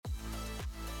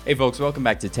Hey folks, welcome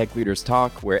back to Tech Leaders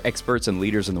Talk, where experts and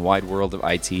leaders in the wide world of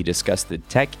IT discuss the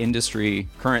tech industry,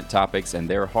 current topics, and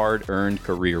their hard-earned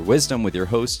career wisdom with your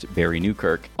host, Barry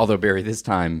Newkirk. Although, Barry, this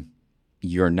time,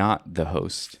 you're not the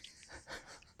host.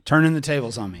 Turning the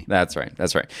tables on me. That's right.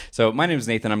 So my name is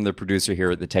Nathan. I'm the producer here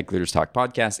at the Tech Leaders Talk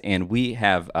podcast, and we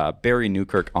have Barry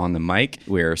Newkirk on the mic.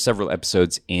 We're several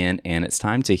episodes in, and it's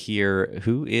time to hear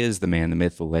who is the man, the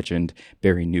myth, the legend,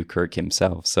 Barry Newkirk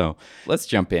himself. So let's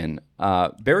jump in.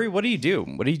 Barry, what do you do?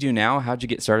 What do you do now? How'd you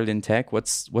get started in tech?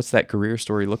 What's that career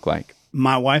story look like?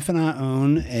 My wife and I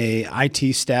own a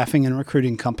IT staffing and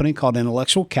recruiting company called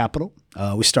Intellectual Capital.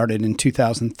 We started in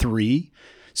 2003.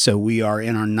 So we are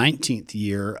in our 19th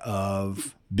year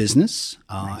of business.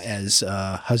 Nice.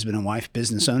 As husband and wife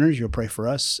business owners. You'll pray for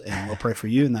us and we'll pray for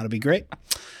you, and that'll be great.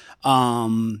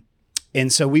 And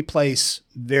so we place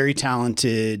very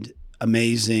talented,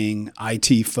 amazing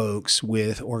IT folks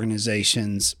with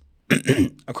organizations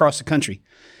across the country.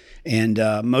 And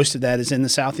most of that is in the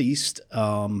Southeast,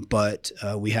 but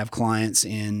we have clients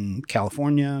in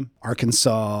California,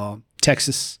 Arkansas,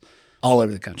 Texas, all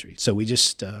over the country. So we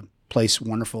just place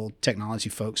wonderful technology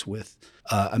folks with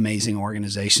amazing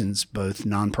organizations, both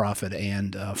nonprofit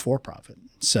and for-profit.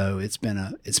 So it's been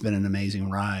an amazing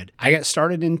ride. I got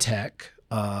started in tech,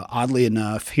 oddly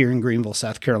enough, here in Greenville,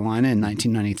 South Carolina in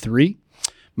 1993.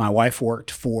 My wife worked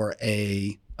for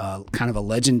a kind of a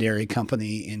legendary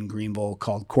company in Greenville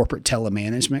called Corporate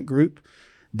Telemanagement Group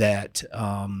that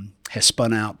has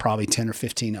spun out probably 10 or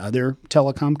 15 other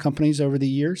telecom companies over the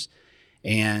years.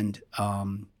 And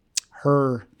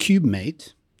her cube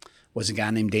mate was a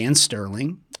guy named Dan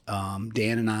Sterling.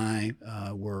 Dan and I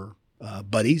were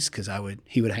buddies because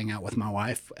he would hang out with my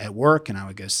wife at work and I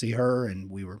would go see her,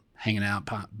 and we were hanging out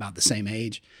about the same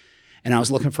age. And I was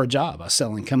looking for a job. I was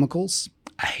selling chemicals.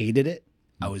 I hated it.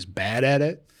 I was bad at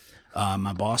it.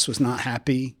 My boss was not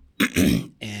happy.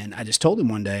 And I just told him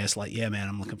one day, I was like, yeah, man,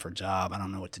 I'm looking for a job. I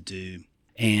don't know what to do.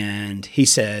 And he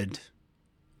said,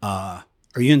 are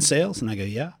you in sales? And I go,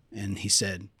 yeah. And he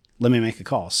said, let me make a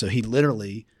call. So he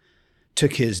literally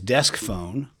took his desk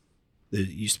phone. There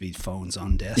used to be phones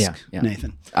on desk, yeah.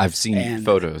 Nathan. I've seen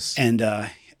photos. And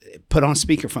put on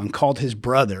speakerphone, called his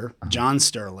brother, John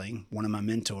Sterling, one of my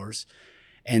mentors,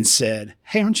 and said,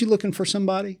 hey, aren't you looking for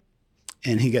somebody?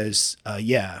 And he goes,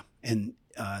 yeah. And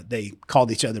they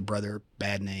called each other brother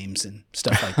bad names and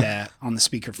stuff like that on the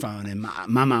speakerphone. And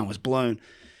my mind was blown.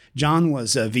 John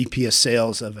was a VP of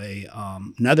sales of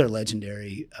another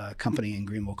legendary company in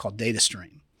Greenville called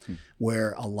DataStream,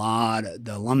 where a lot of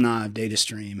the alumni of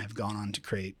DataStream have gone on to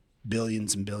create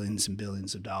billions and billions and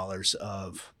billions of dollars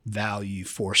of value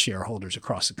for shareholders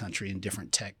across the country in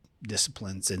different tech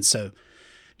disciplines. And so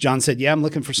John said, yeah, I'm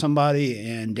looking for somebody.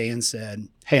 And Dan said,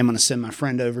 hey, I'm going to send my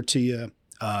friend over to you.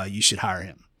 You should hire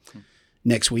him.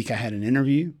 Next week, I had an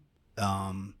interview.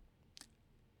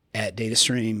 At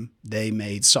DataStream, they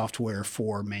made software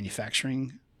for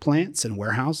manufacturing plants and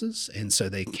warehouses. And so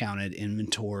they counted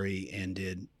inventory and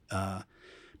did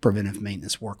preventive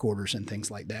maintenance work orders and things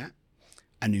like that.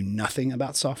 I knew nothing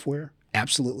about software,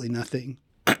 absolutely nothing.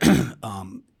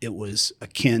 It was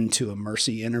akin to a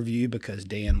mercy interview because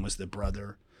Dan was the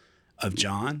brother of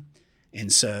John.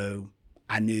 And so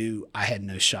I knew I had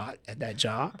no shot at that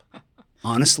job,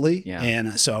 honestly. Yeah.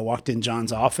 And so I walked in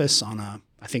John's office on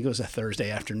I think it was a Thursday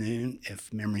afternoon,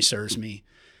 if memory serves me.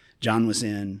 John was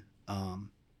in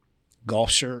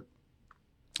golf shirt,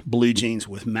 blue jeans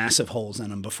with massive holes in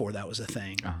them before that was a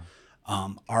thing,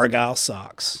 Argyle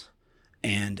socks,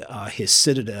 and his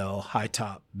Citadel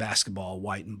high-top basketball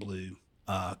white and blue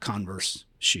Converse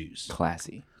shoes.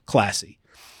 Classy.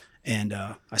 And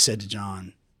I said to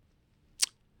John,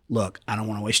 look, I don't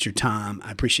want to waste your time.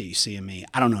 I appreciate you seeing me.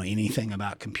 I don't know anything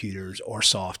about computers or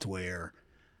software.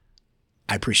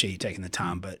 I appreciate you taking the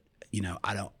time, but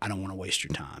I don't want to waste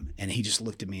your time. And he just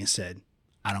looked at me and said,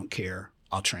 I don't care.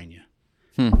 I'll train you.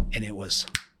 And it was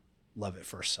love at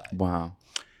first sight. Wow.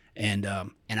 And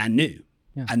I knew,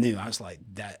 I was like,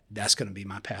 that's going to be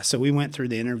my path. So we went through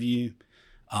the interview.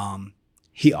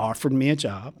 He offered me a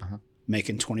job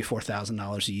making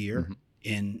 $24,000 a year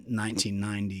in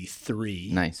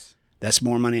 1993. Nice. That's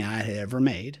more money I had ever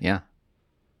made. Yeah.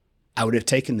 I would have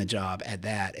taken the job at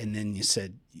that, and then you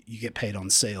said you get paid on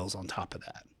sales on top of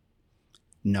that.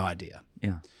 No idea.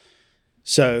 Yeah.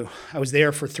 So I was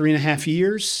there for 3.5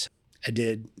 years. I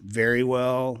did very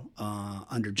well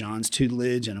under John's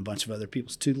tutelage and a bunch of other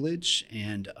people's tutelage,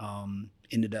 and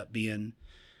ended up being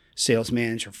sales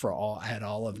manager for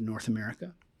all of North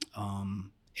America.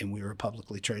 And we were a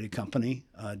publicly traded company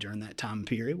during that time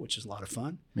period, which is a lot of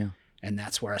fun. Yeah. And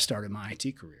that's where I started my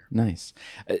IT career. Nice.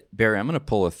 Barry, I'm going to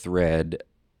pull a thread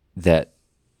that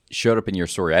showed up in your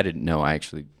story. I didn't know. I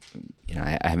actually,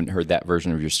 I haven't heard that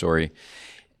version of your story.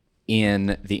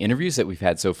 In the interviews that we've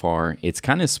had so far, it's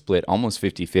kind of split almost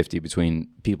 50-50 between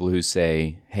people who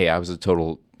say, hey, I was a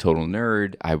total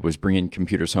nerd. I was bringing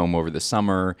computers home over the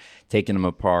summer, taking them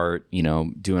apart,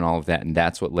 doing all of that. And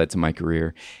that's what led to my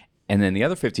career. And then the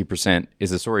other 50%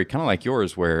 is a story kind of like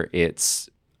yours where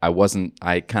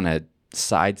I kind of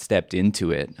sidestepped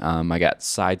into it. I got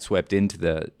sideswept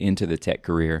into the tech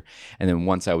career, and then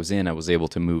once I was in, I was able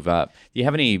to move up. Do you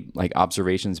have any like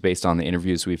observations based on the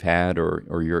interviews we've had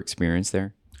or your experience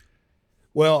there?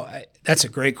 Well, that's a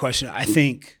great question. I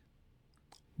think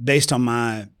based on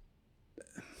my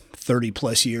 30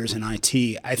 plus years in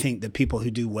IT, I think the people who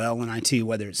do well in IT,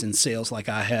 whether it's in sales like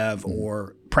I have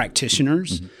or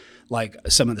practitioners, like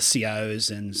some of the CIOs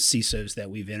and CISOs that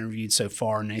we've interviewed so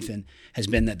far, Nathan, has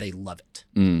been that they love it.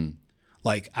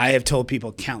 Like I have told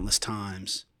people countless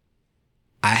times,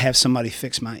 I have somebody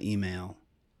fix my email.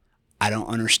 I don't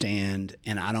understand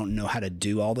and I don't know how to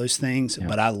do all those things,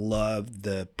 but I love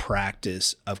the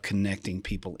practice of connecting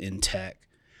people in tech.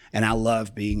 And I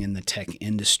love being in the tech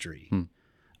industry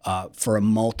for a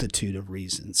multitude of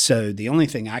reasons. So the only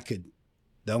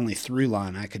through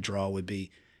line I could draw would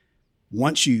be,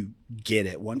 once you get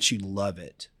it, once you love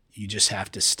it, you just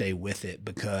have to stay with it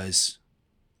because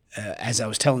as I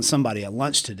was telling somebody at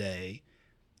lunch today,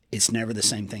 it's never the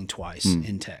same thing twice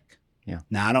in tech. Yeah.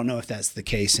 Now, I don't know if that's the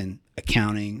case in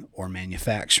accounting or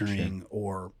manufacturing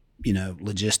or,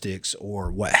 logistics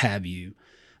or what have you,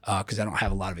 because I don't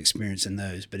have a lot of experience in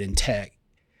those. But in tech,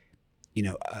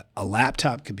 a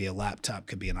laptop could be a laptop,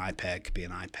 could be an iPad, could be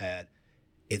an iPad.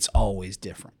 It's always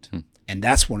different. And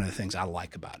that's one of the things I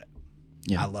like about it.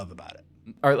 I love about it.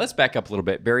 All right, let's back up a little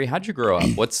bit. Barry, how'd you grow up?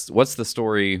 What's the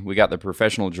story? We got the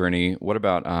professional journey. What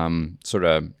about sort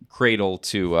of cradle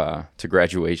to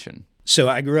graduation? So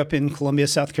I grew up in Columbia,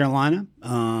 South Carolina.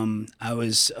 I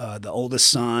was the oldest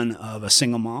son of a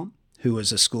single mom who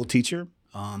was a school teacher,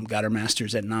 got her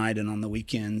master's at night and on the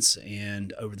weekends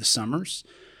and over the summers.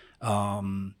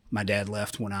 My dad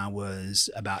left when I was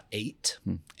about 8,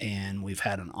 and we've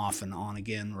had an off and on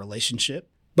again relationship.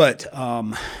 But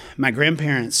my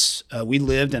grandparents, we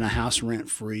lived in a house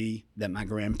rent-free that my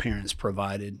grandparents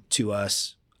provided to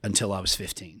us until I was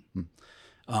 15.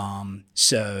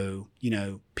 So,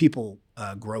 people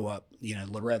grow up,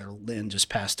 Loretta Lynn just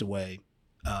passed away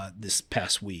this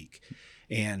past week.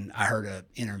 And I heard an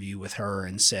interview with her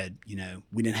and said,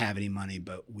 we didn't have any money,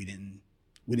 but we didn't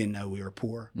know we were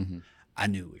poor. I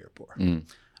knew we were poor.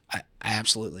 I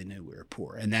absolutely knew we were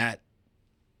poor. And that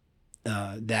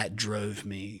drove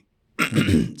me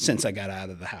since I got out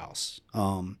of the house.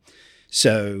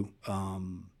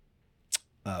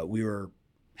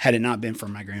 Had it not been for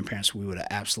my grandparents, we would have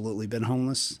absolutely been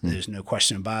homeless. There's no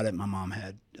question about it. My mom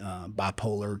had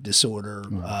bipolar disorder,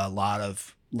 a lot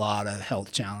of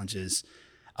health challenges.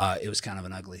 It was kind of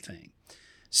an ugly thing.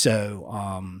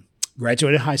 So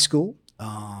graduated high school.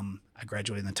 I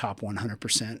graduated in the top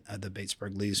 100% of the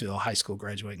Batesburg-Leesville High School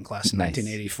graduating class in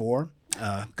 1984.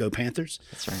 Go Panthers.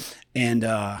 That's right. And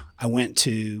I went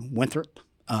to Winthrop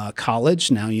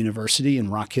College, now university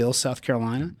in Rock Hill, South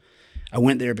Carolina. I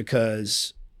went there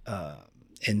because,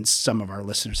 and some of our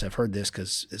listeners have heard this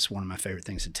because it's one of my favorite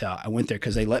things to tell. I went there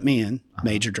because they let me in,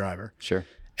 major driver. Sure.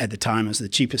 At the time, it was the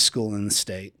cheapest school in the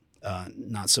state.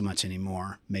 Not so much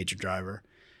anymore, major driver.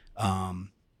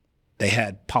 They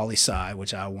had poli-sci,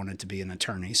 which I wanted to be an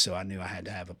attorney, so I knew I had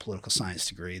to have a political science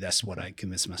degree. That's what I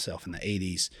convinced myself in the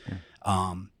 80s.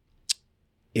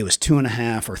 It was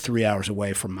 2.5 or 3 hours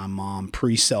away from my mom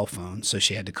pre-cell phone, so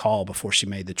she had to call before she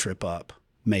made the trip up,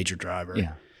 major driver.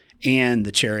 Yeah. And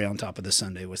the cherry on top of the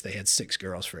sundae was they had 6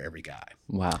 girls for every guy.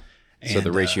 Wow. So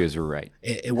the ratios were right.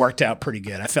 It worked out pretty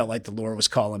good. I felt like the Lord was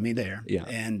calling me there. Yeah.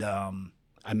 And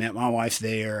I met my wife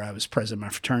there. I was president of my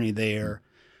fraternity there.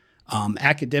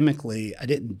 Academically, I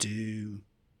didn't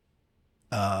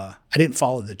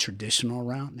follow the traditional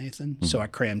route, Nathan. So I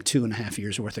crammed 2.5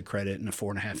 years worth of credit and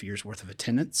 4.5 years worth of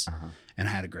attendance, and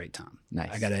I had a great time. Nice.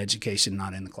 I got an education,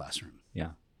 not in the classroom.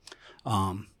 Yeah.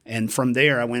 And from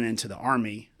there, I went into the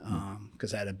Army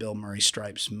because I had a Bill Murray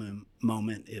Stripes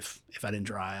moment. If I didn't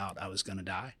dry out, I was going to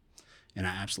die, and I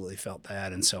absolutely felt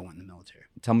that, and so I went in the military.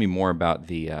 Tell me more about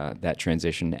the that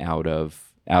transition out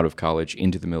of college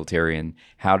into the military, and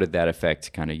how did that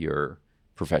affect kind of your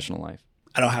professional life?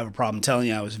 I don't have a problem telling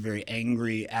you I was a very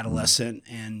angry adolescent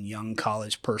and young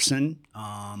college person,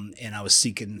 and I was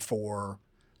seeking for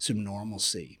some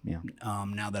normalcy. Yeah.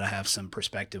 Now that I have some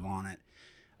perspective on it.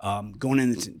 Going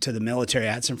into the military,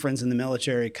 I had some friends in the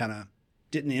military, kind of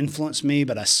didn't influence me,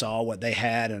 but I saw what they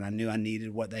had, and I knew I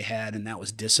needed what they had, and that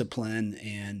was discipline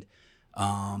and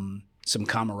some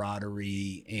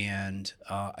camaraderie, and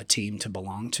a team to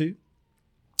belong to.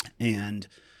 And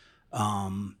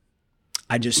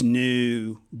I just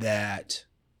knew that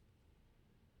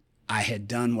I had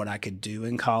done what I could do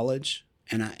in college,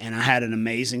 and I had an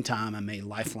amazing time. I made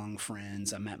lifelong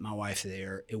friends. I met my wife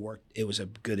there. It worked. It was a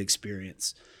good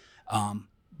experience.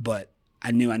 But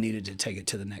I knew I needed to take it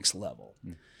to the next level.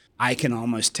 I can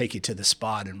almost take you to the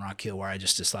spot in Rock Hill where I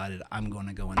just decided I'm going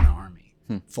to go in the Army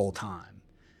full time.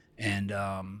 And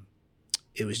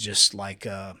it was just like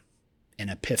an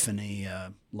epiphany,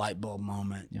 a light bulb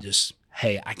moment. Yeah. Just,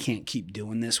 hey, I can't keep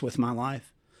doing this with my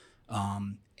life.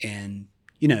 And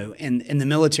the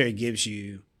military gives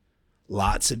you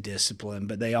lots of discipline,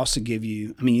 but they also give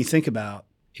you, if you think about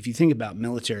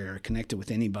military or connected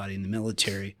with anybody in the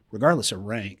military, regardless of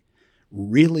rank,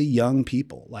 really young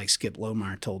people, like Skip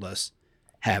Lohmeyer told us,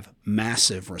 have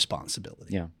massive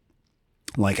responsibility. Yeah.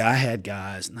 Like I had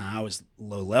guys, now I was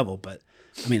low level, but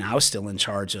I was still in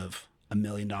charge of $1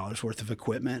 million worth of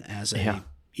equipment as a,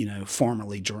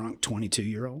 formerly drunk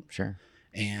 22-year-old. Sure.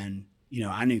 And,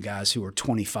 I knew guys who were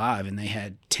 25 and they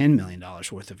had $10 million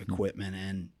worth of equipment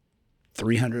and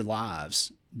 300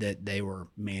 lives that they were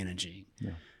managing.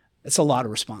 Yeah. That's a lot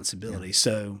of responsibility. Yeah.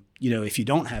 So, if you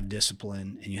don't have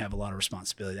discipline and you have a lot of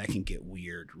responsibility, that can get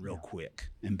weird real quick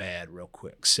and bad real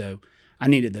quick. So I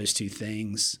needed those two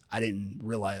things. I didn't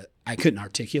realize, I couldn't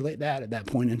articulate that at that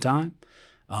point in time,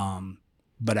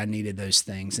 but I needed those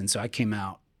things. And so I came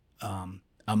out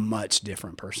a much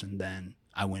different person than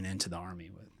I went into the Army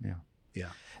with. Yeah. Yeah.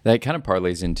 That kind of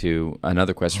parlays into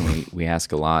another question we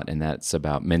ask a lot, and that's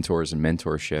about mentors and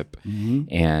mentorship. Mm-hmm.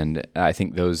 And I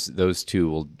think those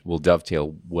two will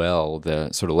dovetail well,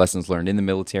 the sort of lessons learned in the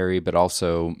military, but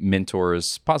also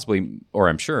mentors, possibly, or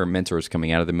I'm sure mentors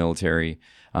coming out of the military,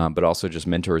 but also just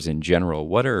mentors in general.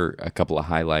 What are a couple of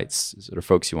highlights, sort of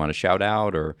folks you want to shout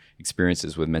out or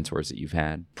experiences with mentors that you've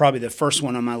had? Probably the first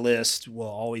one on my list will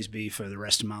always be for the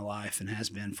rest of my life and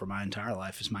has been for my entire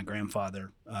life is my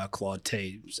grandfather, Claude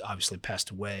Tate, who's obviously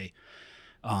passed away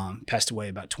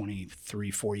about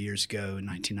 4 years ago in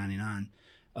 1999.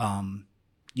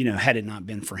 Had it not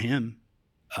been for him,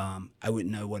 I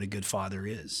wouldn't know what a good father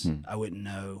is. I wouldn't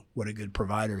know what a good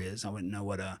provider is. I wouldn't know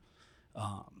what a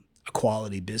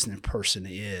quality business person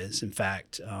is. In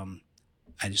fact,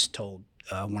 I just told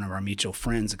one of our mutual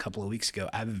friends a couple of weeks ago,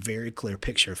 I have a very clear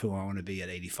picture of who I want to be at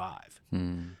 85.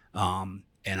 And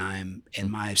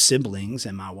my siblings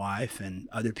and my wife and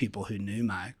other people who knew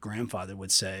my grandfather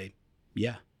would say,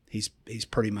 yeah, he's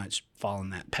pretty much following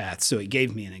that path. So it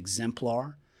gave me an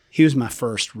exemplar. He was my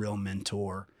first real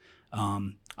mentor.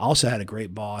 I also had a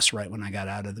great boss right when I got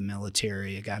out of the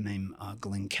military, a guy named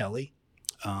Glenn Kelly,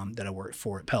 that I worked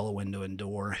for at Pella Window and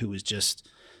Door, who was just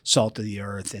salt of the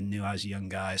earth and knew I was a young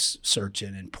guy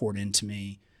searching and poured into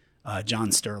me.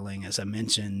 John Sterling, as I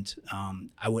mentioned,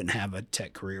 I wouldn't have a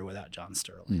tech career without John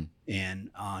Sterling. And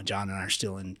John and I are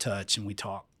still in touch, and we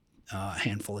talk a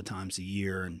handful of times a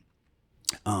year. And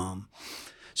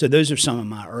so those are some of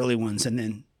my early ones. And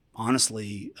then,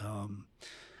 honestly,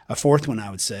 a fourth one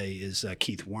I would say is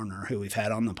Keith Warner, who we've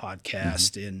had on the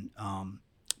podcast, and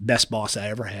best boss I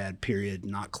ever had, period,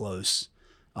 not close.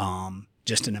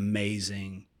 Just an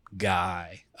amazing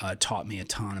guy, taught me a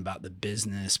ton about the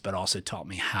business, but also taught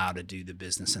me how to do the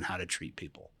business and how to treat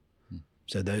people.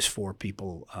 So those four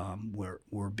people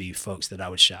would be folks that I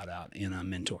would shout out in a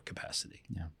mentor capacity.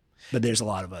 Yeah. But there's a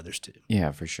lot of others too.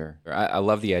 Yeah, for sure. I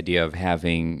love the idea of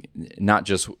having not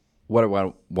just what do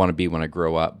I want to be when I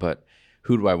grow up, but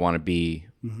who do I want to be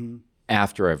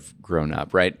after I've grown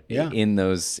up, right? Yeah. In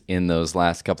those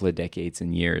last couple of decades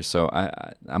and years. So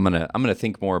I'm gonna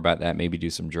think more about that. Maybe do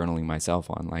some journaling myself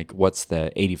on like what's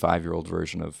the 85-year-old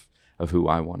version of who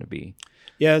I want to be.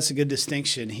 Yeah, it's a good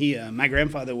distinction. My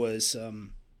grandfather was,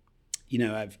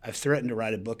 I've threatened to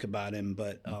write a book about him,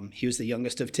 but he was the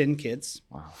youngest of 10 kids.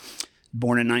 Wow.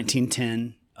 Born in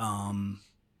 1910.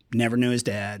 Never knew his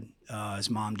dad. His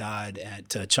mom died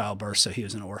at childbirth, so he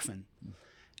was an orphan,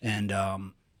 and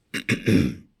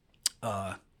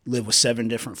lived with 7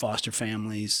 different foster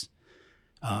families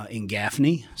in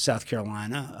Gaffney, South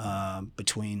Carolina,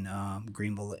 between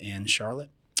Greenville and Charlotte,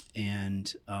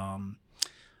 and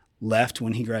left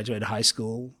when he graduated high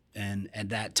school. And at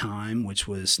that time, which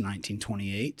was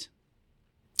 1928,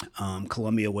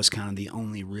 Columbia was kind of the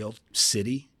only real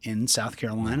city in South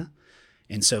Carolina.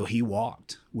 And so he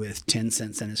walked with 10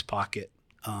 cents in his pocket,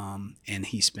 and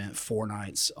he spent 4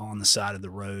 nights on the side of the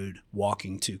road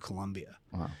walking to Columbia.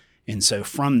 Wow. And so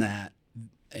from that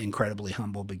incredibly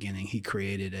humble beginning, he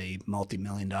created a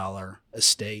multi-million-dollar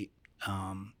estate.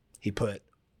 He put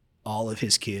all of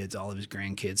his kids, all of his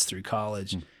grandkids through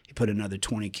college. He put another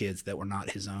 20 kids that were not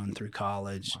his own through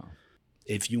college. Wow.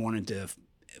 If you wanted to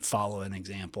follow an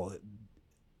example,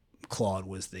 Claude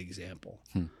was the example,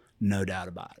 no doubt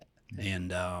about it.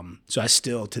 And so I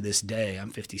still, to this day,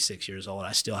 I'm 56 years old.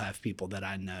 I still have people that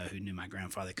I know who knew my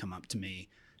grandfather come up to me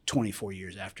 24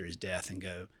 years after his death and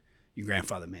go, your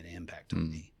grandfather made an impact on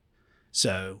me.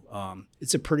 So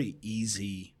it's a pretty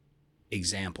easy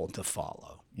example to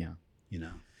follow. Yeah.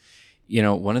 You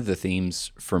know, One of the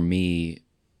themes for me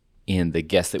in the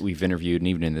guests that we've interviewed and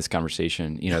even in this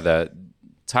conversation, the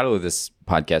title of this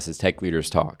podcast is Tech Leaders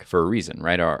Talk for a reason,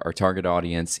 right? Our target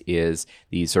audience is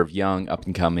these sort of young,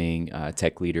 up-and-coming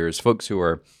tech leaders, folks who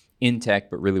are in tech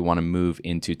but really want to move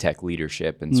into tech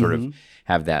leadership and sort of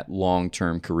have that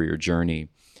long-term career journey.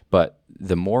 But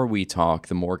the more we talk,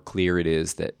 the more clear it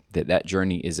is that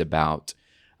journey is about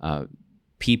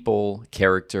people,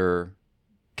 character,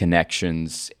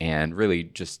 connections, and really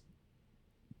just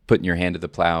putting your hand to the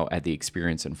plow at the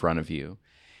experience in front of you.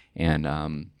 And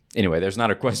anyway, there's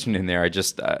not a question in there. I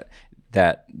just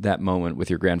that moment with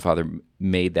your grandfather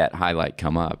made that highlight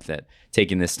come up, that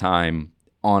taking this time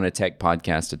on a tech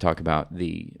podcast to talk about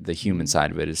the human side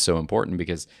of it is so important,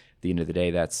 because at the end of the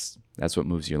day, that's what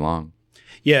moves you along.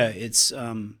 Yeah, it's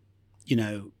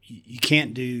you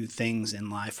can't do things in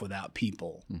life without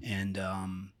people, and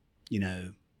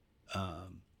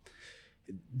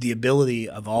the ability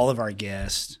of all of our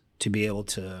guests to be able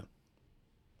to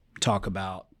talk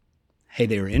about, hey,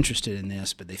 they were interested in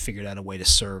this, but they figured out a way to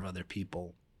serve other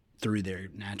people through their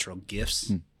natural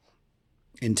gifts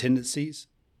and tendencies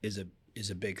is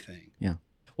a big thing. Yeah.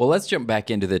 Well, let's jump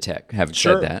back into the tech, having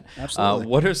Sure, said that. absolutely.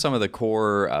 What are some of the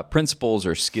core principles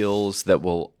or skills that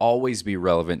will always be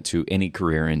relevant to any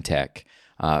career in tech,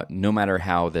 no matter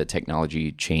how the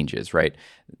technology changes, right?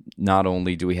 Not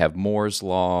only do we have Moore's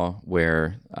Law,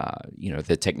 where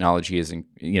the technology is,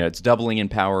 it's doubling in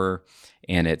power,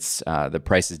 and it's the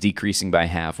price is decreasing by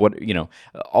half.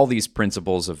 All these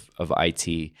principles of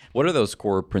IT. What are those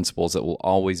core principles that will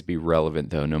always be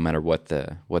relevant, though, no matter what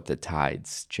the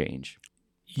tides change?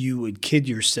 You would kid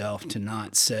yourself to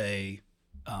not say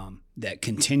that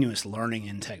continuous learning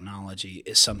in technology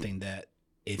is something that,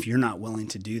 if you're not willing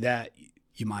to do that,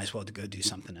 you might as well go do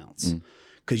something else,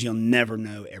 because you'll never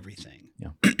know everything. Yeah.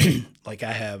 Like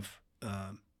I have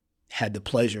had the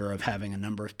pleasure of having a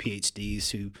number of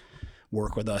PhDs who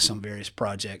work with us on various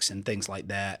projects and things like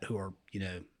that, who are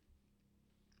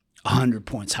 100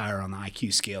 points higher on the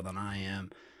IQ scale than I am.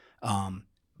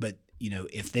 But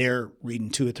if they're reading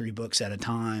 2 or 3 books at a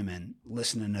time and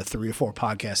listening to 3 or 4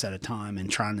 podcasts at a time and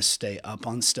trying to stay up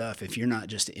on stuff, if you're not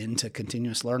just into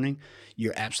continuous learning,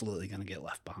 you're absolutely going to get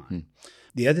left behind.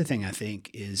 The other thing I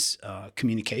think is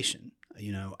communication.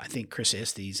 I think Chris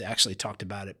Estes actually talked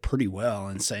about it pretty well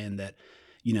in saying that,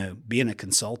 being a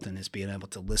consultant is being able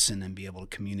to listen and be able to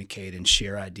communicate and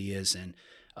share ideas and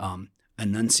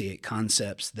enunciate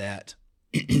concepts that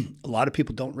a lot of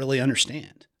people don't really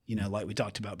understand. Like we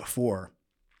talked about before,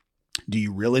 do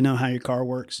you really know how your car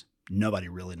works? Nobody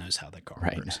really knows how that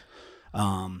car works.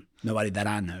 Nobody that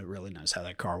I know really knows how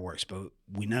that car works, but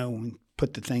we know when we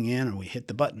put the thing in or we hit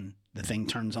the button, the thing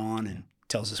turns on and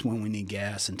tells us when we need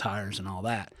gas and tires and all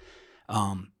that.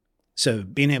 So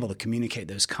being able to communicate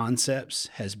those concepts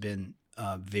has been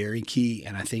very key,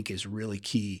 and I think is really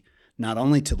key not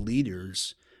only to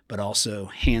leaders, but also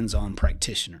hands-on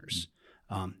practitioners.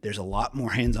 There's a lot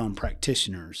more hands-on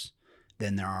practitioners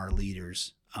than there are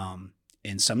leaders.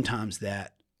 And sometimes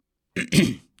that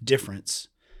difference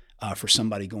for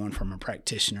somebody going from a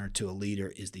practitioner to a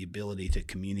leader is the ability to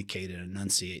communicate and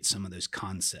enunciate some of those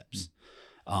concepts.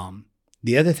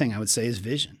 The other thing I would say is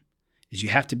vision, is you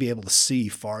have to be able to see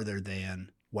farther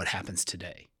than what happens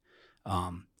today.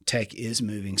 Tech is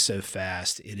moving so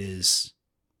fast. It is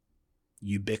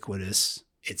ubiquitous.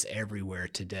 It's everywhere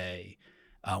today.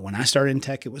 When I started in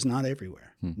tech, it was not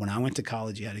everywhere. When I went to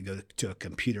college, you had to go to a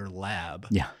computer lab,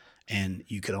 and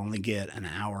you could only get an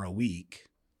hour a week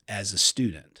as a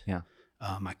student.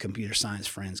 My computer science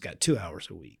friends got 2 hours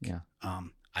a week.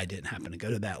 I didn't happen to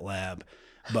go to that lab,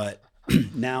 but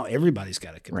now everybody's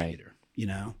got a computer.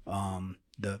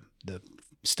 The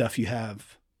stuff you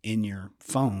have in your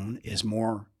phone is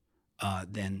more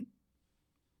than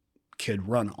could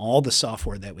run all the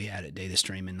software that we had at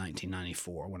DataStream in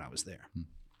 1994 when I was there.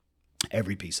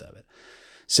 Every piece of it.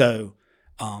 So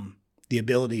the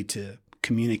ability to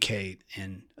communicate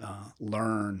and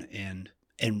learn and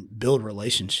build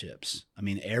relationships. I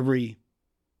mean, every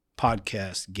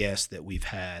podcast guest that we've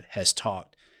had has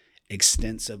talked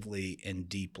extensively and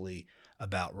deeply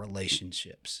about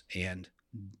relationships, and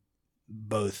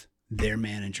both their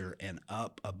manager and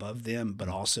up above them, but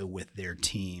also with their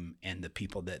team and the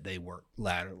people that they work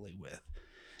laterally with.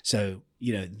 So,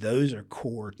 those are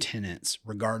core tenets,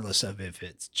 regardless of if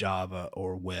it's Java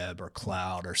or web or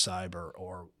cloud or cyber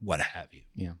or what have you.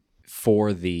 Yeah.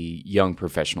 For the young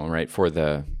professional, right? For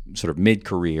the sort of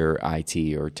mid-career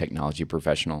IT or technology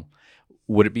professional,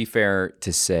 would it be fair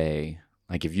to say,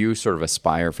 like, if you sort of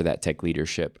aspire for that tech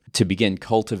leadership, to begin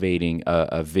cultivating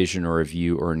a vision or a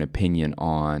view or an opinion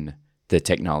on the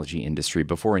technology industry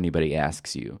before anybody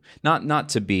asks you, not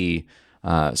to be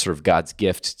sort of God's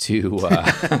gift to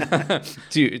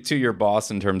to your boss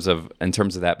in terms of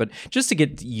that, but just to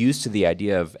get used to the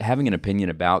idea of having an opinion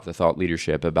about the thought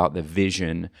leadership, about the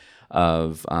vision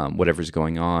of whatever's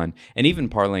going on, and even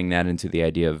parlaying that into the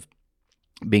idea of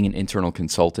being an internal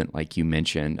consultant, like you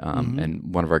mentioned.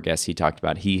 And one of our guests, he talked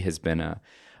about he has been a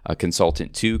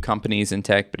consultant to companies in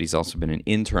tech, but he's also been an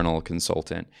internal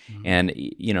consultant. And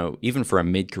even for a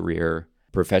mid-career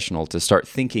professional to start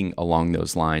thinking along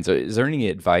those lines, is there any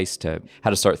advice to how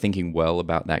to start thinking well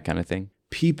about that kind of thing?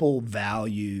 People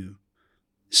value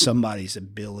somebody's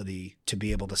ability to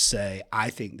be able to say, I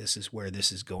think this is where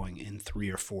this is going in 3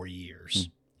 or 4 years.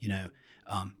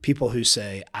 People who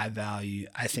say, I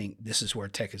think this is where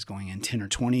tech is going in 10 or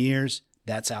 20 years,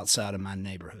 that's outside of my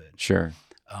neighborhood. Sure.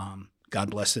 God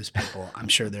bless those people. I'm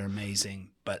sure they're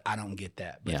amazing, but I don't get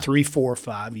that. But 3, 4,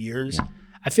 5 years,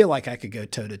 I feel like I could go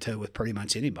toe to toe with pretty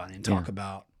much anybody and talk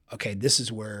about, okay, this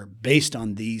is where, based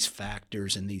on these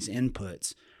factors and these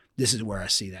inputs, this is where I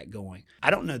see that going. I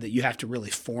don't know that you have to really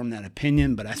form that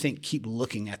opinion, but I think keep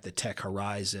looking at the tech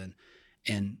horizon.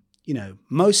 And,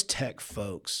 most tech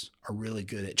folks are really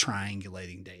good at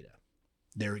triangulating data.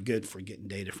 They're good for getting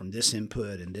data from this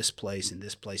input and this place and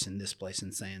this place and this place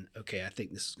and saying, okay, I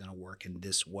think this is going to work in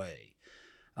this way.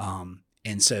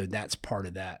 And so that's part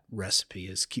of that recipe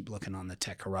is keep looking on the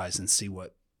tech horizon, see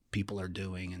what people are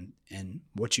doing and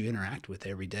what you interact with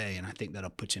every day. And I think that'll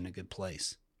put you in a good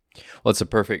place. Well, it's a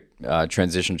perfect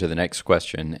transition to the next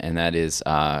question, and that is,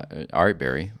 all right,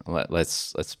 Barry,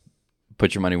 let's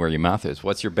put your money where your mouth is.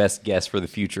 What's your best guess for the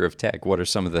future of tech? What are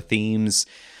some of the themes?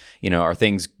 Are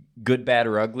things good, bad,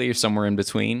 or ugly, or somewhere in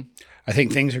between? I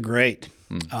think things are great.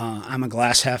 I'm a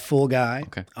glass half full guy.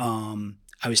 Okay.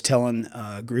 I was telling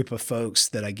a group of folks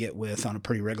that I get with on a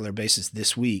pretty regular basis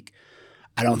this week,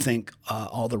 I don't think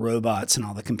all the robots and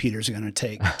all the computers are going to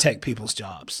take tech people's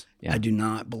jobs. I do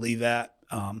not believe that.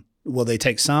 Will they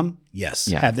take some? Yes.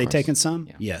 Yeah, Have they taken some?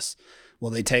 Yeah. Yes.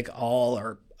 Will they take all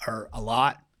or a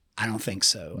lot? I don't think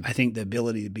so. I think the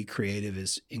ability to be creative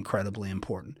is incredibly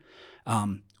important.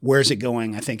 Where's it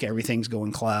going? I think everything's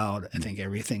going cloud. I think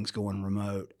everything's going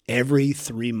remote. Every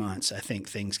 3 months, I think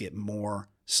things get more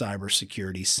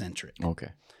cybersecurity centric. Okay.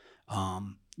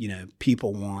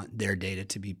 People want their data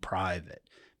to be private.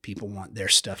 People want their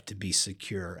stuff to be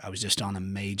secure. I was just on a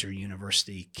major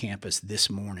university campus this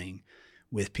morning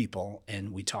with people,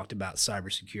 and we talked about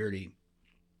cybersecurity.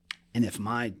 And if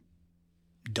my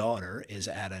daughter is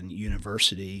at a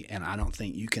university and I don't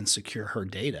think you can secure her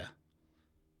data,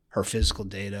 her physical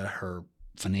data, her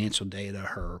financial data,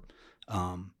 her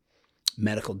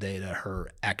medical data, her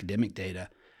academic data,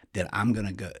 then I'm going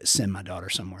to go send my daughter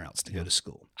somewhere else to go to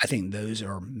school. I think those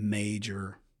are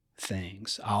major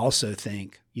things. I also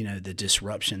think, the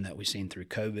disruption that we've seen through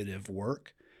COVID of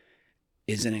work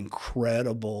is an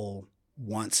incredible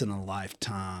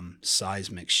once-in-a-lifetime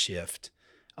seismic shift.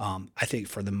 I think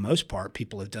for the most part,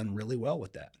 people have done really well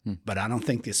with that. But I don't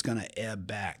think it's going to ebb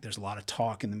back. There's a lot of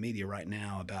talk in the media right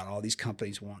now about all these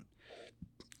companies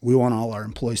we want all our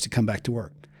employees to come back to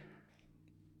work.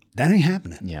 That ain't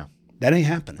happening. Yeah. That ain't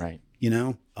happening. Right.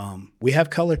 We have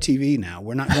color TV now.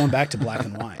 We're not going back to black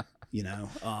and white,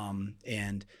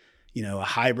 a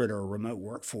hybrid or a remote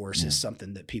workforce is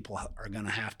something that people are going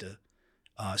to have to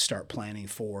start planning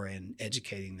for and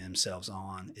educating themselves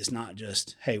on. It's not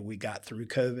just, hey, we got through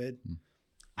COVID.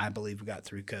 I believe we got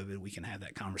through COVID. We can have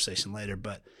that conversation later,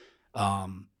 but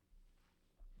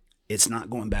it's not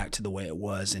going back to the way it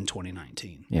was in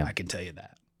 2019. Yeah. I can tell you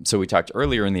that. So we talked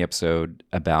earlier in the episode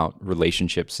about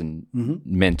relationships and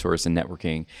mentors and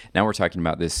networking. Now we're talking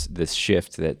about this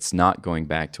shift that's not going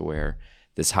back to where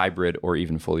this hybrid or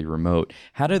even fully remote.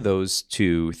 How do those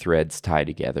two threads tie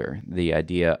together? The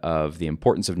idea of the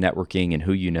importance of networking and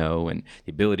who you know and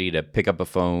the ability to pick up a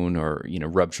phone or,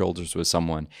 rub shoulders with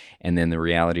someone, and then the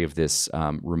reality of this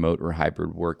remote or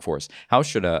hybrid workforce. How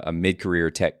should a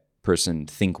mid-career tech person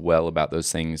think well about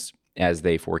those things as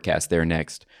they forecast their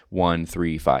next 1,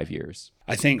 3, 5 years?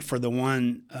 I think for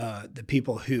the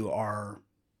people who are,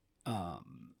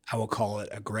 I will call it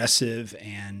aggressive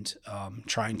and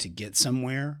trying to get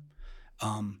somewhere,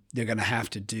 they're going to have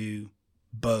to do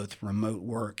both remote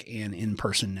work and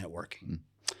in-person networking.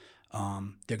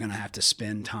 They're going to have to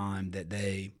spend time that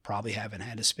they probably haven't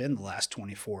had to spend the last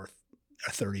 24 or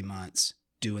 30 months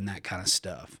doing that kind of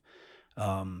stuff.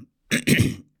 A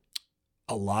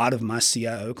lot of my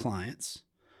CIO clients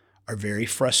are very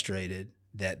frustrated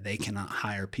that they cannot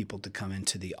hire people to come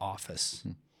into the office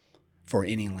for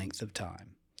any length of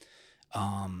time.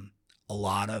 A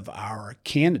lot of our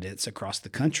candidates across the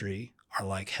country are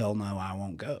like, hell no, I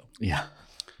won't go. Yeah.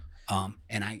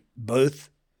 And both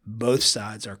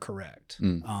sides are correct.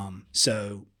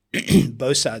 So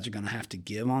both sides are going to have to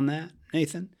give on that,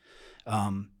 Nathan.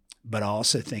 But I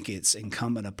also think it's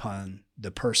incumbent upon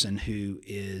the person who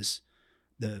is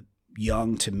the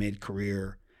young to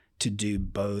mid-career to do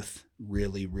both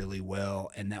really, really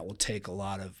well. And that will take a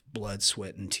lot of blood,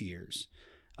 sweat, and tears.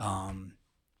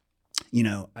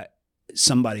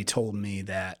 Somebody told me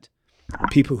that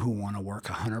people who want to work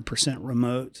 100%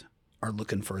 remote are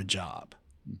looking for a job.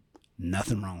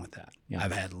 Nothing wrong with that. Yeah.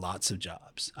 I've had lots of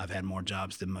jobs. I've had more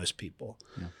jobs than most people.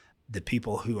 Yeah. The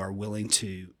people who are willing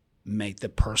to make the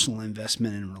personal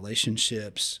investment in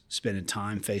relationships, spending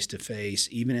time face-to-face,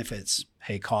 even if it's,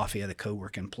 hey, coffee at a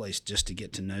co-working place just to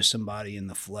get to know somebody in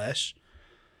the flesh,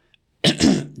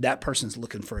 that person's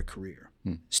looking for a career.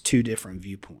 It's two different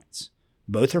viewpoints.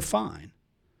 Both are fine.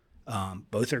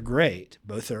 Both are great.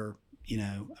 Both are,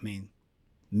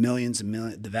 millions and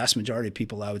millions. The vast majority of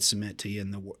people I would submit to you in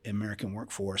the American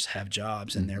workforce have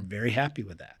jobs, and they're very happy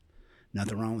with that.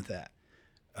 Nothing wrong with that.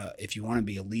 If you want to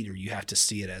be a leader, you have to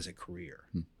see it as a career.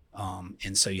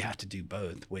 And so you have to do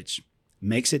both, which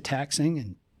makes it taxing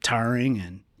and tiring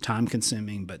and time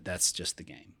consuming, but that's just the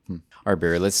game. All right,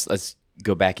 Barry, let's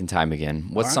go back in time again.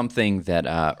 What's something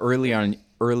that early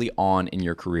on in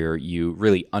your career you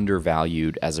really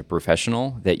undervalued as a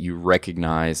professional that you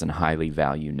recognize and highly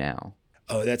value now?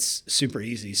 Oh, that's super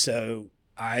easy. So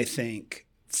I think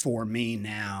for me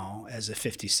now, as a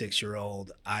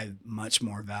 56-year-old, I much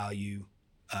more value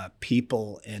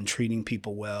people and treating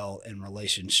people well and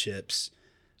relationships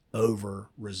over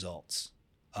results.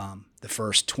 The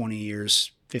first 20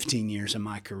 years, 15 years of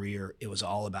my career, it was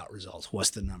all about results.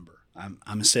 What's the number?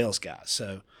 I'm a sales guy.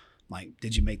 So like,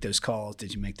 did you make those calls?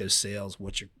 Did you make those sales?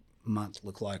 What's your month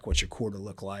look like? What's your quarter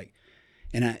look like?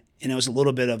 And it was a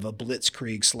little bit of a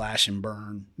blitzkrieg slash and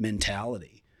burn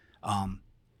mentality.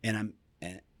 And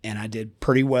I did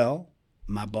pretty well.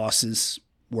 My bosses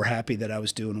were happy that I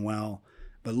was doing well.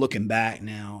 But looking back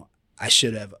now, I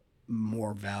should have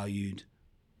more valued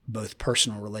both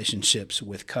personal relationships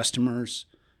with customers,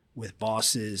 with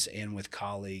bosses, and with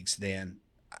colleagues than,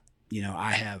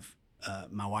 I have.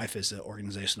 My wife is an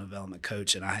organizational development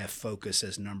coach, and I have focus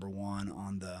as number one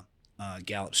on the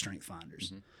Gallup Strength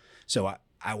Finders. So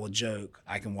I will joke,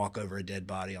 I can walk over a dead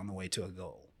body on the way to a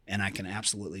goal, and I can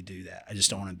absolutely do that. I just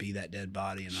don't want to be that dead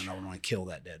body, and I don't want to kill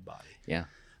that dead body. Yeah.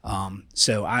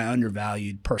 So I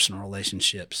undervalued personal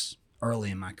relationships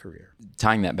early in my career.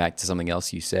 Tying that back to something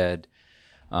else you said,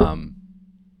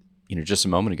 just a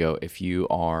moment ago, if you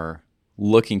are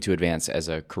looking to advance as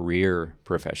a career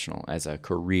professional, as a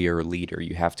career leader,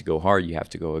 you have to go hard, you have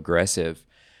to go aggressive.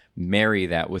 Marry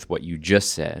that with what you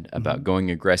just said about going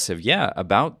aggressive,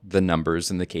 about the numbers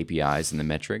and the KPIs and the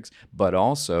metrics, but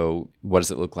also what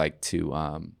does it look like to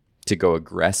go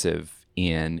aggressive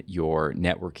in your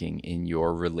networking, in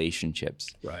your relationships?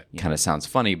 Right. Kind of sounds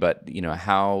funny, but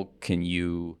how can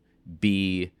you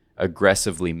be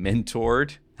aggressively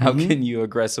mentored? How can you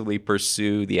aggressively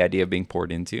pursue the idea of being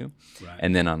poured into? Right.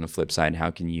 And then on the flip side,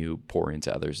 how can you pour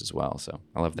into others as well? So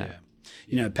I love that.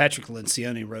 Yeah. Patrick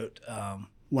Lencioni wrote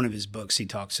one of his books. He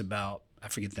talks about, I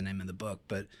forget the name of the book,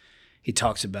 but he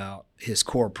talks about his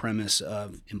core premise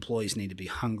of employees need to be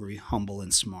hungry, humble,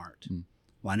 and smart.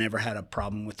 Well, I never had a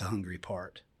problem with the hungry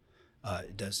part.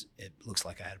 It looks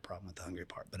like I had a problem with the hungry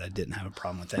part, but I didn't have a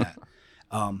problem with that.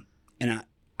 And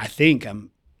I think I'm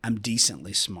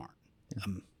decently smart. Yeah.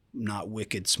 I'm not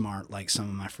wicked smart like some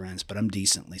of my friends, but I'm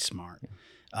decently smart.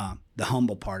 Yeah. The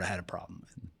humble part I had a problem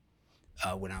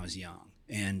with when I was young.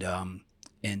 And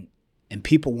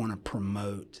people want to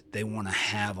promote, they want to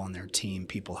have on their team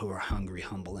people who are hungry,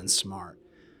 humble, and smart.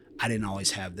 I didn't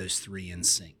always have those three in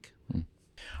sync. All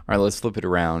right, let's flip it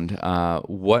around.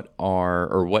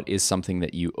 What is something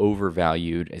that you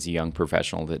overvalued as a young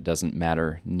professional that doesn't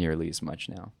matter nearly as much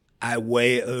now? I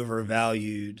way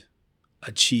overvalued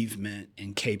achievement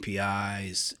and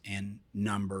KPIs and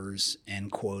numbers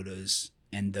and quotas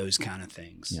and those kind of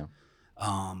things. Yeah.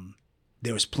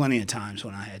 There was plenty of times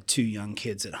when I had two young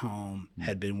kids at home,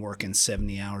 had been working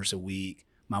 70 hours a week.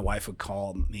 My wife would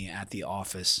call me at the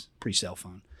office, pre-cell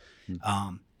phone,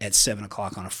 at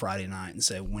 7:00 on a Friday night and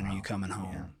say, when are you coming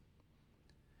home? Yeah.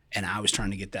 And I was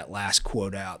trying to get that last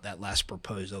quote out, that last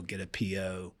proposal, get a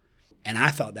PO. And I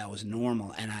thought that was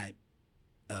normal. And I,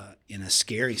 in a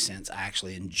scary sense, I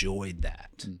actually enjoyed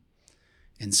that.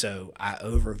 And so I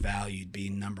overvalued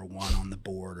being number one on the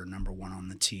board or number one on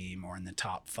the team or in the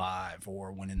top 5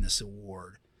 or winning this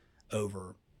award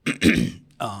over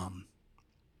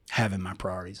having my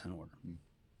priorities in order.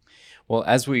 Well,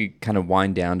 as we kind of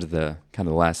wind down to the kind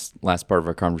of last part of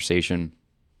our conversation,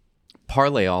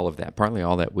 parlay all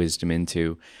that wisdom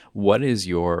into what is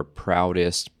your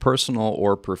proudest personal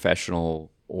or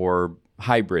professional or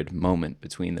hybrid moment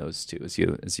between those two as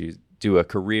you do a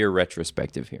career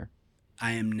retrospective here?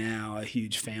 I am now a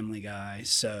huge family guy,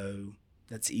 so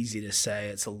that's easy to say.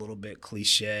 It's a little bit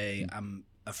cliche. I'm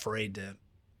afraid to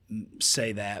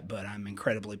say that, but I'm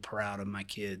incredibly proud of my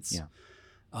kids.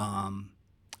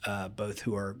 Both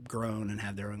who are grown and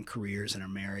have their own careers and are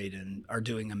married and are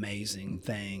doing amazing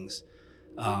things.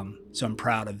 So I'm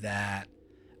proud of that.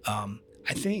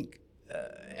 I think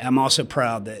I'm also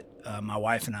proud that my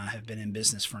wife and I have been in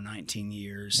business for 19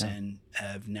 years and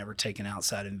have never taken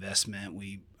outside investment.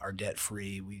 We are debt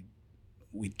free.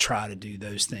 We try to do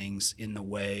those things in the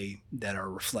way that are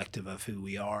reflective of who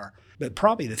we are. But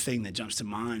probably the thing that jumps to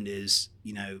mind is,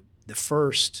 the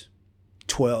first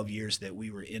 12 years that we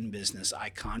were in business, I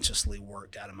consciously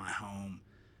worked out of my home.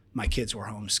 My kids were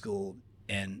homeschooled.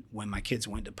 And when my kids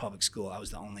went to public school, I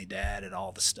was the only dad at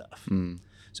all the stuff.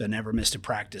 So I never missed a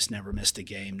practice, never missed a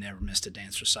game, never missed a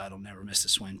dance recital, never missed a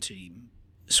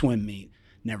swim meet,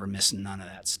 never missed none of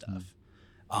that stuff.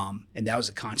 And that was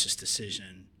a conscious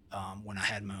decision when I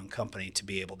had my own company to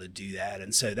be able to do that.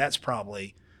 And so that's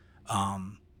probably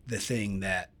the thing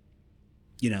that,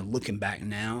 looking back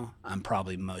now, I'm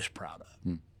probably most proud of.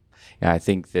 Yeah, I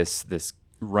think this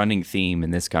running theme in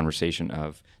this conversation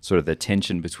of sort of the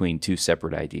tension between two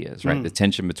separate ideas, right? The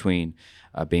tension between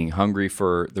being hungry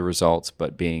for the results,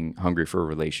 but being hungry for a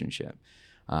relationship,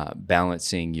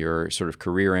 balancing your sort of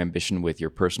career ambition with your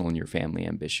personal and your family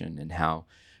ambition, and how,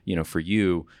 for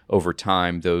you over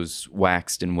time, those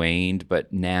waxed and waned,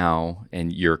 but now,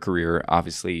 and your career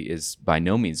obviously is by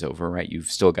no means over, right?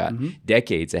 You've still got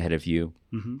decades ahead of you.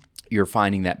 You're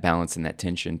finding that balance and that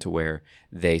tension to where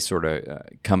they sort of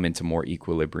come into more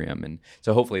equilibrium. And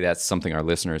so hopefully that's something our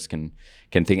listeners can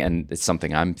think, and it's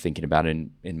something I'm thinking about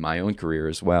in my own career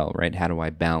as well, right? How do I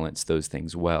balance those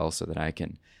things well so that I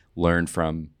can learn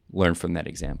from that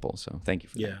example? So thank you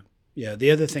for that. Yeah.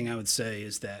 The other thing I would say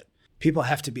is that people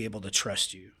have to be able to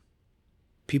trust you.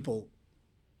 People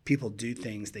do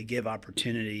things, they give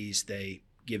opportunities, they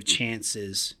give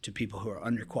chances to people who are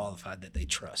underqualified that they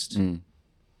trust.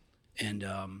 And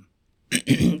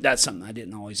that's something I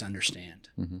didn't always understand,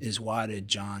 is why did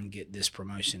John get this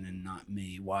promotion and not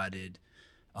me? Why did,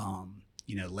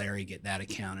 Larry get that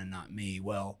account and not me?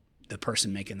 Well, the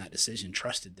person making that decision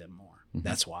trusted them more.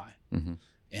 That's why.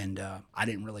 And I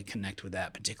didn't really connect with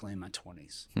that, particularly in my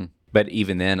 20s. But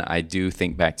even then, I do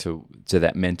think back to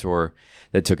that mentor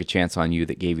that took a chance on you,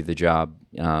 that gave you the job,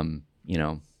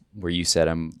 where you said,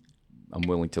 I'm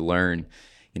willing to learn.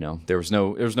 There was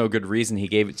no good reason he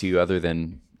gave it to you other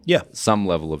than some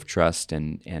level of trust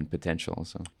and potential.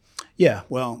 So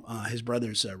well, his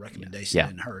brother's recommendation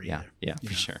didn't hurt either. Yeah,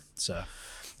 for sure. So,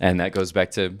 and that goes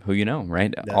back to who you know,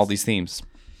 right? All these themes.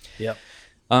 Yep.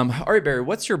 All right, Barry,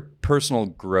 what's your personal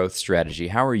growth strategy?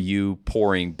 How are you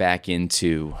pouring back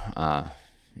into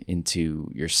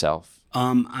yourself?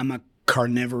 I'm a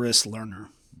carnivorous learner.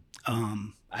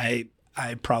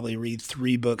 I probably read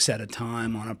 3 books at a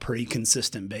time on a pretty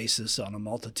consistent basis on a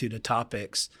multitude of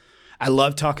topics. I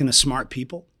love talking to smart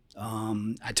people.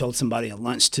 I told somebody at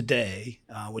lunch today,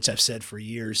 which I've said for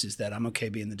years, is that I'm okay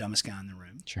being the dumbest guy in the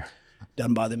room. Sure.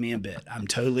 Doesn't bother me a bit. I'm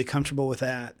totally comfortable with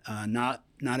that. Not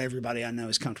everybody I know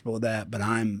is comfortable with that, but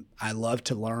I love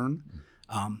to learn.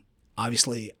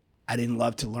 Obviously, I didn't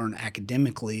love to learn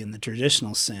academically in the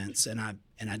traditional sense, and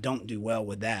I don't do well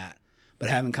with that. But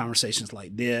having conversations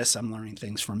like this, I'm learning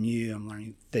things from you. I'm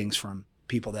learning things from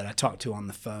people that I talk to on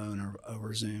the phone or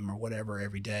over Zoom or whatever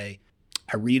every day.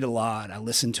 I read a lot. I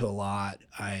listen to a lot.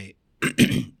 I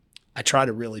try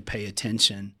to really pay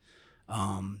attention.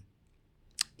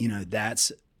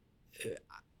 That's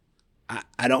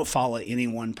I don't follow any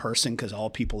one person because all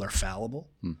people are fallible.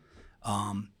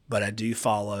 But I do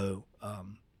follow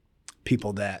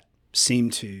people that seem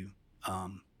to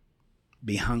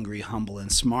be hungry, humble,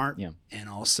 and smart, and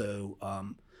also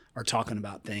are talking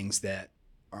about things that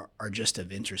are just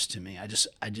of interest to me. I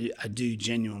do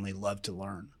genuinely love to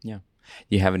learn. Yeah.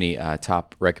 Do you have any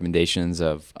top recommendations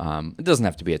of, it doesn't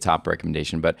have to be a top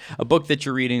recommendation, but a book that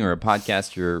you're reading or a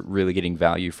podcast you're really getting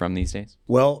value from these days?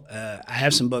 Well, I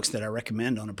have some books that I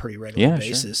recommend on a pretty regular Yeah,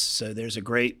 basis. sure. So there's a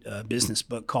great business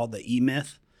book called The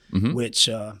E-Myth, which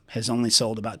has only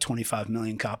sold about 25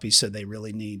 million copies, so they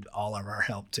really need all of our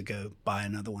help to go buy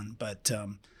another one. But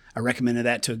I recommended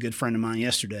that to a good friend of mine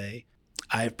yesterday.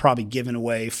 I've probably given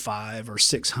away 500 or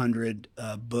 600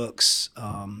 books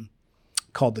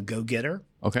called The Go-Getter.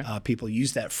 Okay. People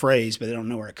use that phrase, but they don't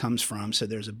know where it comes from. So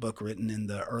there's a book written in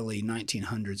the early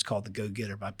 1900s called The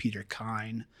Go-Getter by Peter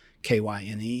Kyne,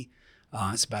 Kyne.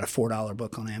 It's about a $4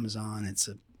 book on Amazon.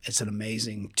 It's an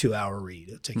amazing 2-hour read.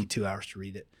 It'll take you 2 hours to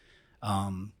read it.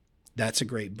 That's a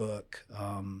great book.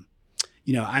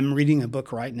 I'm reading a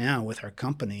book right now with our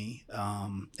company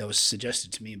that was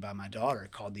suggested to me by my daughter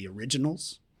called The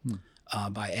Originals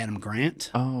by Adam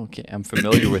Grant. Oh, okay. I'm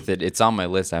familiar with it. It's on my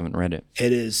list. I haven't read it.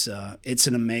 It is. It's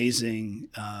an amazing.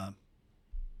 I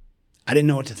didn't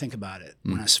know what to think about it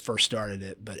when I first started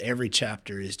it, but every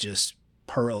chapter is just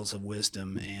pearls of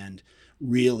wisdom and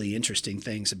really interesting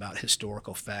things about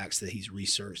historical facts that he's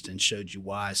researched and showed you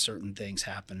why certain things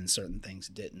happened and certain things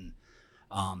didn't.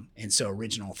 And so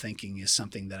original thinking is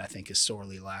something that I think is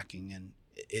sorely lacking, and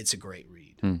it's a great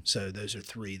read. So those are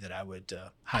 3 that I would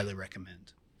highly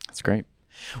recommend. That's great.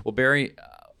 Well, Barry,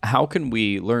 how can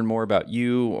we learn more about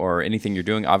you or anything you're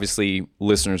doing? Obviously,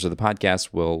 listeners of the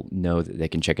podcast will know that they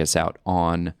can check us out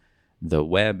on the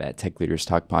web at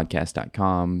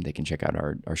techleaderstalkpodcast.com. They can check out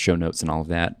our show notes and all of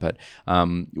that. But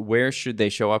where should they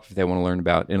show up if they want to learn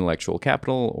about intellectual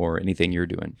capital or anything you're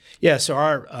doing? Yeah, so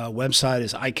our website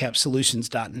is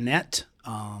icapsolutions.net.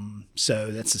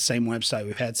 So that's the same website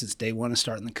we've had since day one of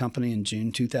starting the company in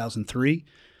June 2003.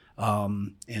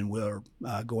 And we're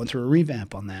going through a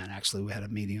revamp on that. Actually, we had a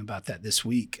meeting about that this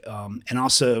week. And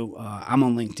also, I'm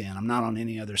on LinkedIn. I'm not on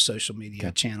any other social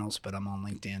media channels, but I'm on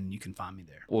LinkedIn, and you can find me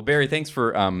there. Well, Barry, thanks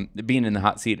for being in the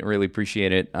hot seat. I really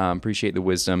appreciate it. Appreciate the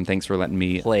wisdom. Thanks for letting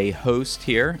me play host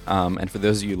here. And for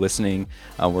those of you listening,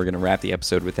 we're going to wrap the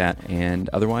episode with that. And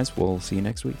otherwise, we'll see you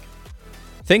next week.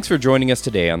 Thanks for joining us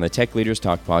today on the Tech Leaders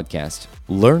Talk podcast.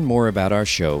 Learn more about our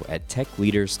show at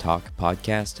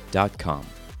techleaderstalkpodcast.com.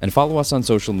 And follow us on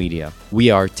social media. We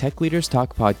are Tech Leaders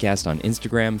Talk Podcast on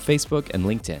Instagram, Facebook, and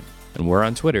LinkedIn. And we're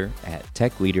on Twitter at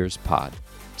Tech Leaders Pod.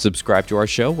 Subscribe to our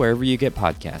show wherever you get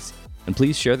podcasts. And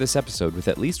please share this episode with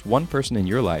at least one person in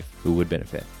your life who would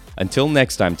benefit. Until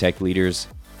next time, Tech Leaders,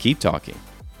 keep talking.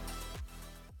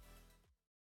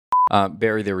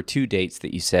 Barry, there were 2 dates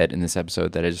that you said in this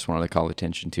episode that I just wanted to call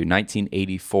attention to.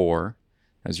 1984.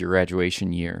 That was your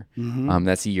graduation year.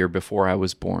 That's a year before I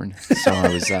was born. So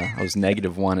I was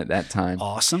 -1 at that time.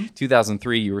 Awesome.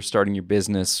 2003, you were starting your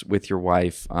business with your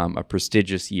wife, a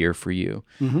prestigious year for you.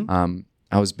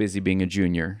 I was busy being a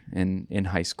junior in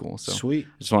high school. So Sweet. I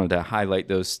just wanted to highlight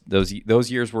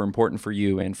those years were important for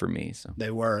you and for me. So They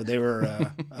were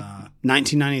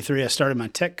 1993, I started my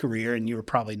tech career, and you were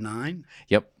probably 9.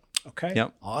 Yep. Okay.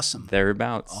 Yep. Awesome.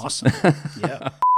 Thereabouts. Awesome. Yeah.